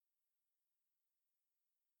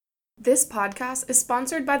This podcast is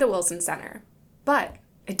sponsored by the Wilson Center, but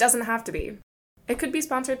it doesn't have to be. It could be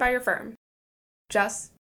sponsored by your firm.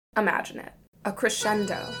 Just imagine it, a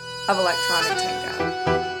crescendo of electronic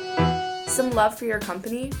tango. Some love for your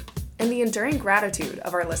company and the enduring gratitude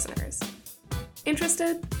of our listeners.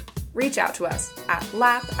 Interested? Reach out to us at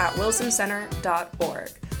lap@wilsoncenter.org.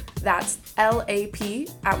 That's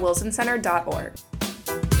LAP@wilsoncenter.org.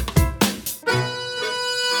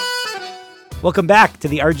 Welcome back to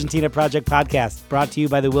the Argentina Project podcast, brought to you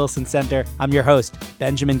by the Wilson Center. I'm your host,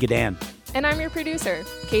 Benjamin Gedan. And I'm your producer,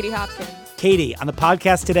 Katie Hopkins. Katie, on the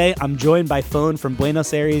podcast today, I'm joined by phone from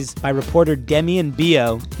Buenos Aires by reporter Demian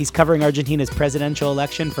Bio. He's covering Argentina's presidential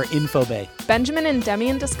election for Infobae. Benjamin and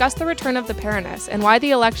Demian discuss the return of the Peronists and why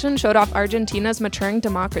the election showed off Argentina's maturing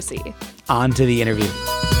democracy. On to the interview.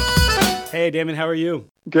 Hey, Demian, how are you?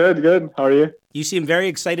 Good. How are you? You seem very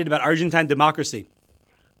excited about Argentine democracy.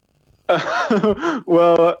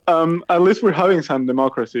 Well, at least we're having some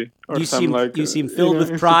democracy. Or you seem filled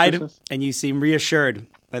with pride, and you seem reassured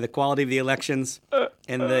by the quality of the elections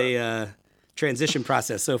and the transition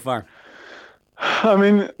process so far. I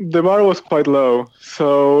mean, the bar was quite low,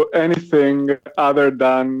 so anything other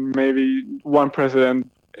than maybe one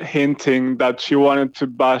president hinting that she wanted to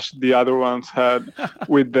bash the other one's head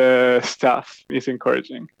with the staff is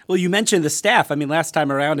encouraging. Well, you mentioned the staff. I mean, last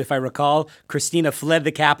time around, if I recall, Cristina fled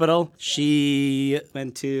the capital. She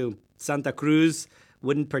went to Santa Cruz,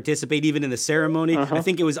 wouldn't participate even in the ceremony. I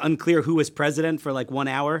think it was unclear who was president for like 1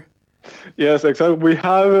 hour. Yes, exactly. We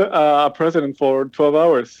have a president for 12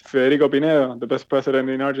 hours, Federico Pinedo, the best president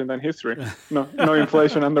in Argentine history. No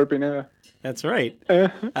inflation under Pinedo. That's right.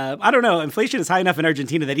 I don't know. Inflation is high enough in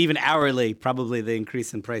Argentina that even hourly, probably the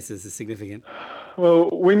increase in prices is significant. Well,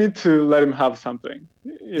 we need to let him have something.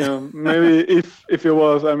 You know, maybe if it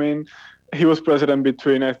was, I mean, he was president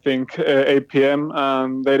between, I think, 8 p.m.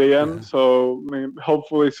 and 8 a.m. Yeah. So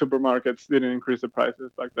hopefully supermarkets didn't increase the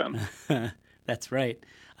prices back then. That's right.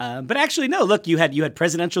 But actually, no, look, you had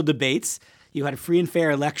presidential debates. You had a free and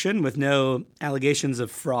fair election with no allegations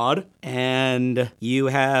of fraud, and you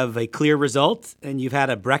have a clear result, and you've had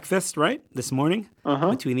a breakfast, right, this morning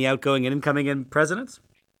between the outgoing and incoming presidents?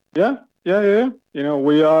 Yeah. You know,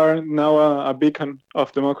 we are now a beacon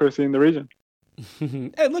of democracy in the region.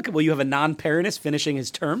 And look, well, you have a non-Peronist finishing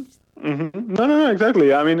his term. No,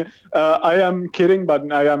 exactly. I mean, I am kidding,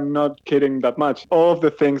 but I am not kidding that much. All of the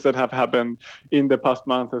things that have happened in the past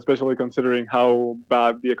month, especially considering how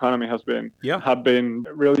bad the economy has been, have been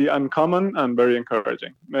really uncommon and very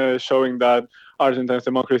encouraging, showing that Argentine's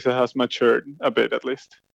democracy has matured a bit, at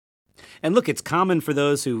least. And look, it's common for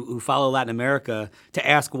those who follow Latin America to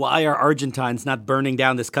ask, why are Argentines not burning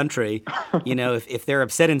down this country? You know, if they're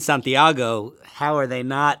upset in Santiago, how are they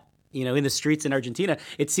not, you know, in the streets in Argentina?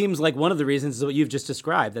 It seems like one of the reasons is what you've just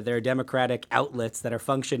described, that there are democratic outlets that are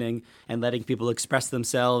functioning and letting people express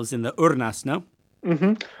themselves in the urnas, no?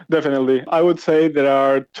 Definitely. I would say there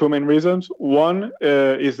are two main reasons. One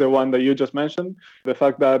is the one that you just mentioned, the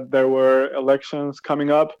fact that there were elections coming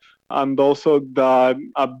up, and also that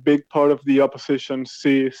a big part of the opposition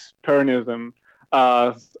sees Peronism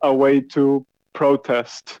as a way to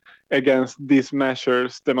protest against these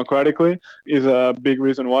measures democratically is a big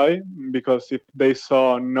reason why, because if they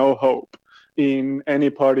saw no hope in any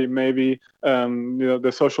party, maybe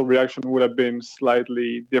the social reaction would have been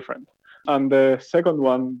slightly different. And the second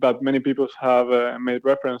one that many people have made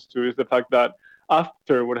reference to is the fact that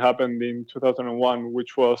after what happened in 2001,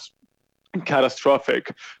 which was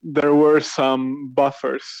catastrophic, there were some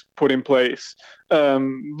buffers put in place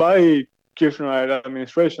by Kirchner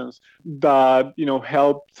administrations that, you know,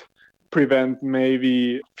 helped prevent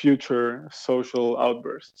maybe future social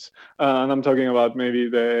outbursts. And I'm talking about maybe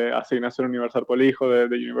the Asignación Universal por Hijo,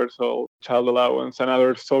 the Universal Child Allowance, and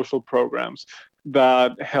other social programs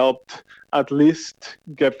that helped at least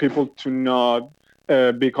get people to not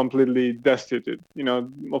be completely destitute. You know,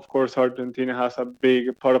 of course, Argentina has a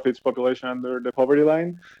big part of its population under the poverty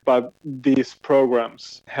line, but these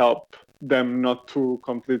programs help them not to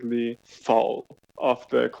completely fall off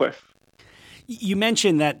the cliff. You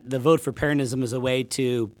mentioned that the vote for Peronism is a way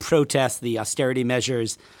to protest the austerity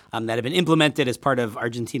measures that have been implemented as part of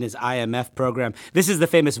Argentina's IMF program. This is the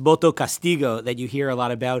famous voto castigo that you hear a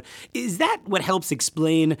lot about. Is that what helps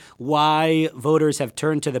explain why voters have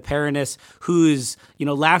turned to the Peronists, whose, you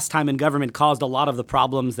know, last time in government caused a lot of the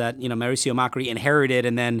problems that, you know, Mauricio Macri inherited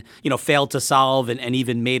and then, you know, failed to solve and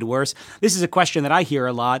even made worse? This is a question that I hear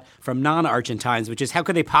a lot from non-Argentines, which is how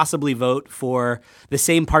could they possibly vote for the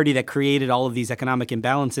same party that created all of these economic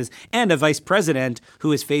imbalances and a vice president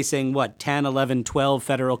who is facing, 10, 11, 12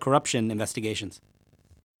 federal corruption investigations?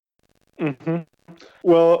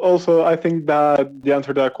 Well, also, I think that the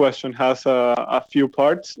answer to that question has a few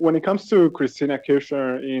parts. When it comes to Christina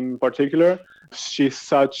Kirchner in particular, she's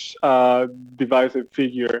such a divisive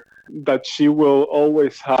figure that she will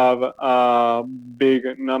always have a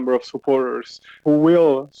big number of supporters who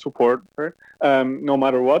will support her no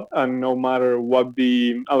matter what and no matter what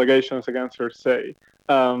the allegations against her say.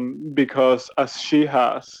 Because as she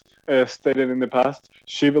has stated in the past,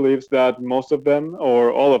 she believes that most of them,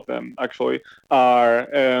 or all of them actually, are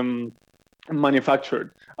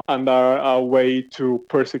manufactured and are a way to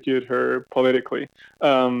persecute her politically,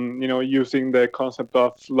 using the concept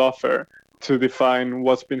of lawfare to define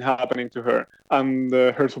what's been happening to her. And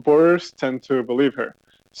her supporters tend to believe her.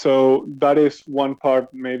 So that is one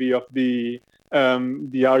part maybe of the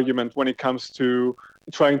argument when it comes to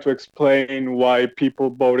trying to explain why people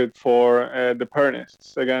voted for the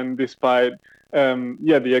Peronists. Again, despite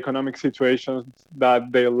the economic situations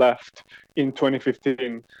that they left in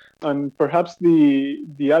 2015. And perhaps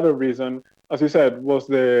the other reason, as you said, was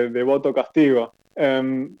the voto castigo.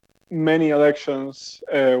 Many elections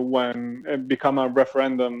when become a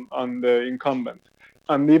referendum on the incumbent.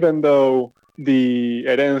 And even though the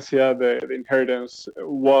herencia, the inheritance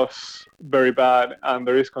was very bad, and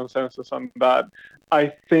there is consensus on that,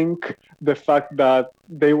 I think the fact that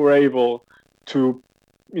they were able to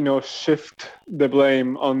shift the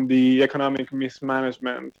blame on the economic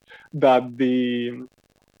mismanagement that the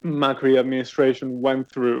Macri administration went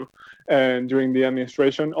through during the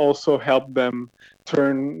administration also helped them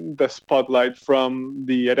turn the spotlight from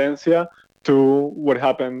the herencia to what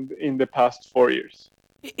happened in the past 4 years.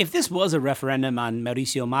 If this was a referendum on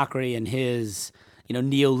Mauricio Macri and his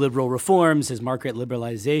neoliberal reforms, his market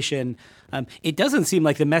liberalization, it doesn't seem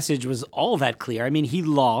like the message was all that clear. I mean, he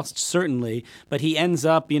lost, certainly, but he ends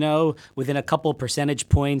up, within a couple percentage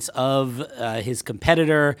points of his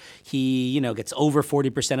competitor. He, gets over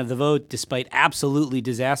 40% of the vote despite absolutely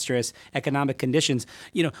disastrous economic conditions.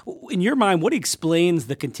 In your mind, what explains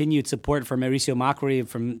the continued support for Mauricio Macri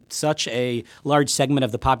from such a large segment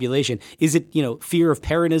of the population? Is it, fear of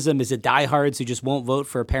Peronism? Is it diehards who just won't vote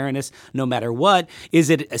for a Peronist no matter what? Is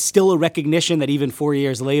it still a recognition that even 4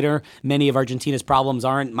 years later, many of Argentina's problems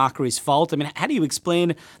aren't Macri's fault? I mean, how do you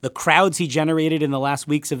explain the crowds he generated in the last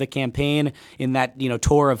weeks of the campaign in that,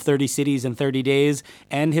 tour of 30 cities in 30 days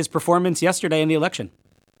and his performance yesterday in the election?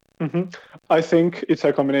 Mm-hmm. I think it's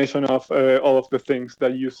a combination of all of the things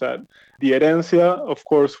that you said. The herencia, of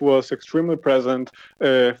course, was extremely present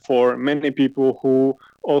for many people who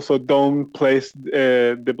also don't place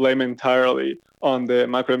the blame entirely on the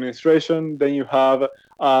Macri administration. Then you have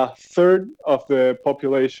a third of the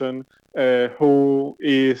population who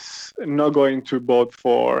is not going to vote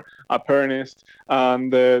for a Peronist,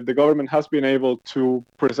 and the government has been able to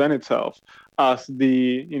present itself as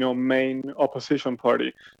the main opposition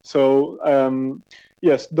party. So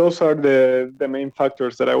yes, those are the main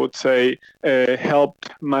factors that I would say helped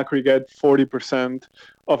Macri get 40%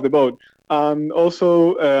 of the vote, and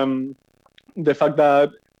also the fact that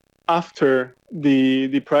after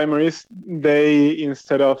the primaries, they,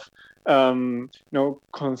 instead of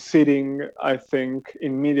conceding, I think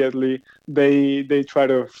immediately they try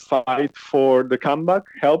to fight for the comeback,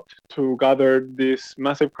 helped to gather these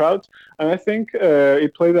massive crowds, and I think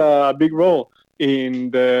it played a big role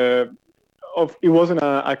in it wasn't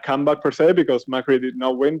a comeback per se because Macri did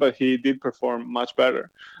not win, but he did perform much better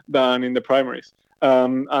than in the primaries.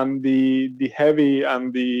 And the heavy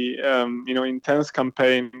and the intense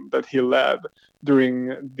campaign that he led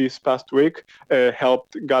during this past week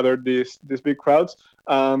helped gather these big crowds,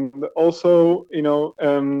 and also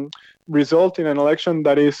result in an election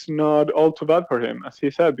that is not all too bad for him, as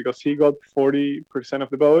he said, because he got 40% of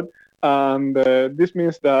the vote. And this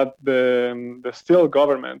means that the still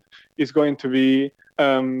government is going to be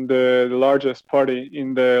the largest party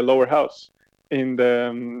in the lower house in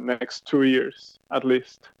the next 2 years, at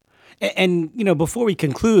least. And, before we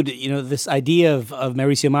conclude, this idea of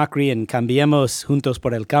Mauricio Macri and Cambiemos, Juntos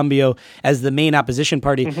por el Cambio, as the main opposition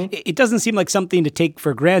party, it doesn't seem like something to take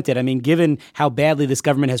for granted. I mean, given how badly this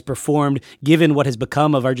government has performed, given what has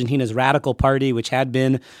become of Argentina's radical party, which had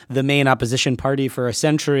been the main opposition party for a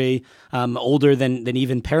century, older than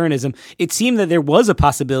even Peronism, it seemed that there was a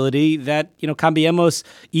possibility that, Cambiemos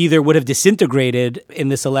either would have disintegrated in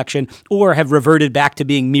this election or have reverted back to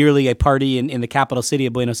being merely a party in the capital city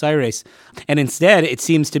of Buenos Aires. And instead, it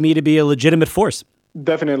seems to me to be a legitimate force.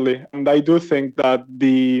 Definitely. And I do think that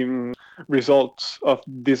the results of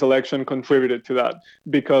this election contributed to that,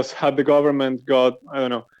 because had the government got, I don't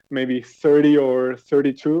know, maybe 30 or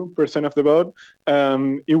 32% of the vote,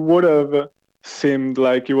 it would have seemed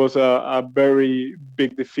like it was a very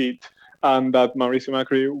big defeat and that Mauricio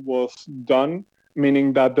Macri was done,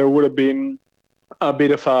 meaning that there would have been a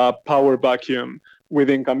bit of a power vacuum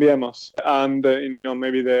within Cambiemos, and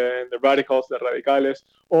maybe the radicals, the radicales,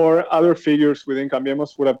 or other figures within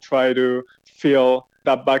Cambiemos would have tried to fill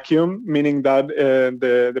that vacuum, meaning that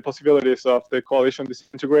the possibilities of the coalition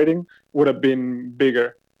disintegrating would have been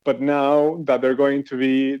bigger. But now that they're going to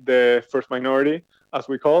be the first minority, as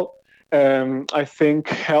we call, I think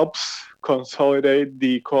helps consolidate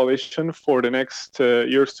the coalition for the next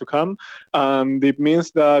years to come. And it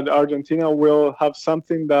means that Argentina will have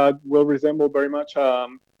something that will resemble very much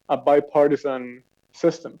a bipartisan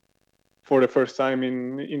system for the first time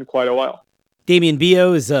in quite a while. Demian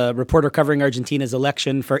Bio is a reporter covering Argentina's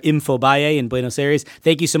election for Infobae in Buenos Aires.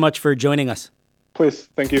 Thank you so much for joining us. Please,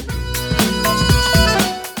 thank you.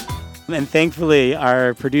 And thankfully,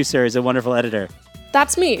 our producer is a wonderful editor.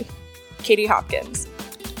 That's me, Katie Hopkins.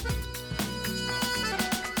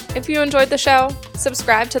 If you enjoyed the show,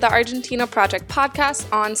 subscribe to the Argentina Project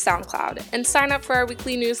podcast on SoundCloud and sign up for our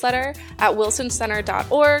weekly newsletter at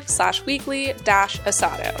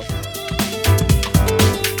wilsoncenter.org/weekly-asado.